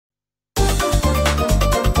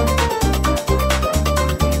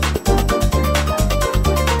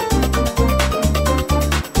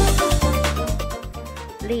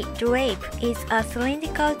is a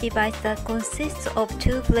cylindrical device that consists of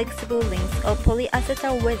two flexible rings of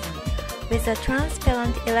polyacetal resin with a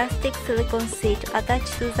transparent elastic silicone sheet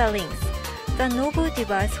attached to the rings. The novel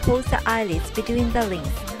device holds the eyelids between the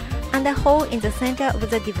rings, and the hole in the center of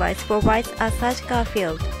the device provides a surgical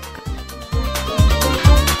field.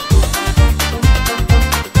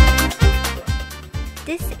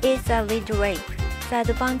 This is a LiDrape. The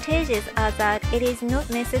advantages are that it is not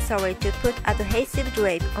necessary to put adhesive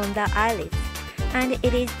drape on the eyelids, and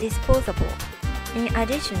it is disposable. In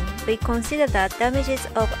addition, we consider that damages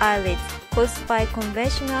of eyelids caused by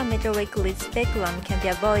conventional metallic lid speculum can be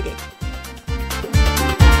avoided.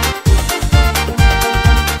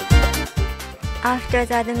 After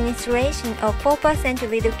the administration of 4%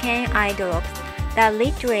 lidocaine eye drops, the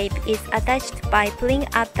LiDrape is attached by pulling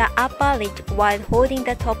up the upper lid while holding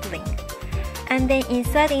the top ring, and then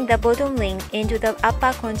inserting the bottom ring into the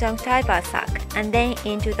upper conjunctival sac and then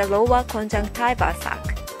into the lower conjunctival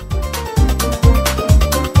sac.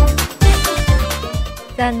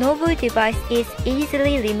 The novel device is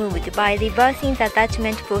easily removed by reversing the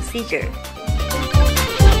attachment procedure.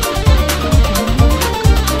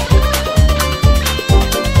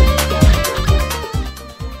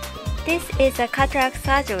 This is a cataract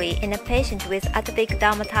surgery in a patient with atopic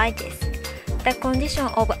dermatitis. The condition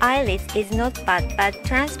of eyelids is not bad, but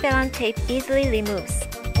transparent tape easily removes.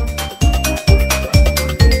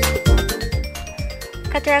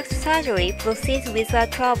 Cataract surgery proceeds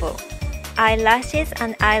without trouble. Eyelashes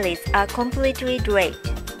and eyelids are completely draped.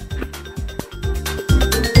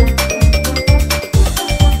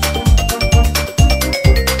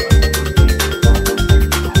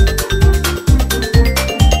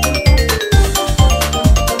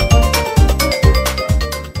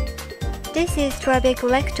 This is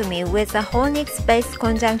trabeculectomy with a Hornicks-based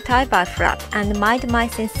conjunctival flap and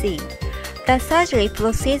meibomian C. The surgery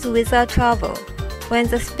proceeds without trouble. When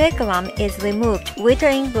the speculum is removed,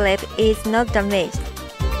 withering drape is not damaged.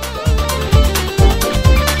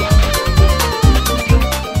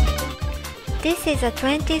 This is a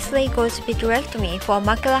 23-gauge vitrectomy for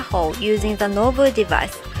macular hole using the novel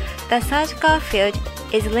device. The surgical field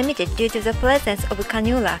is limited due to the presence of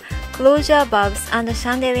cannula, closure bulbs, and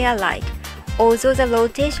chandelier light. Although the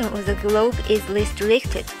rotation of the globe is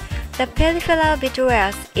restricted, the peripheral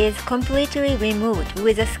vitreous is completely removed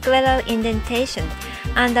with a scleral indentation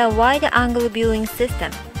and a wide-angle viewing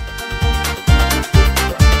system.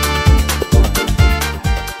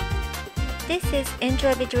 This is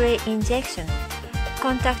intravitreal injection.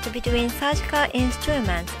 Contact between surgical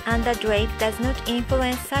instruments and the drape does not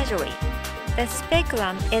influence surgery. The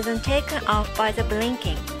speculum isn't taken off by the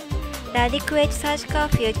blinking. The adequate surgical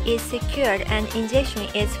field is secured and injection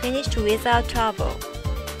is finished without trouble.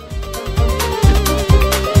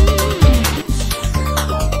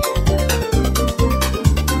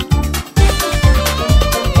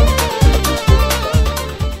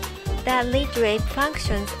 The LiDrape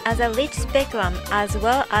functions as a lid speculum as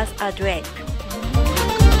well as a drape.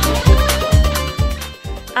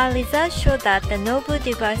 Our results show that the novel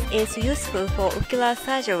device is useful for ocular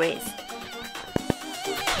surgeries.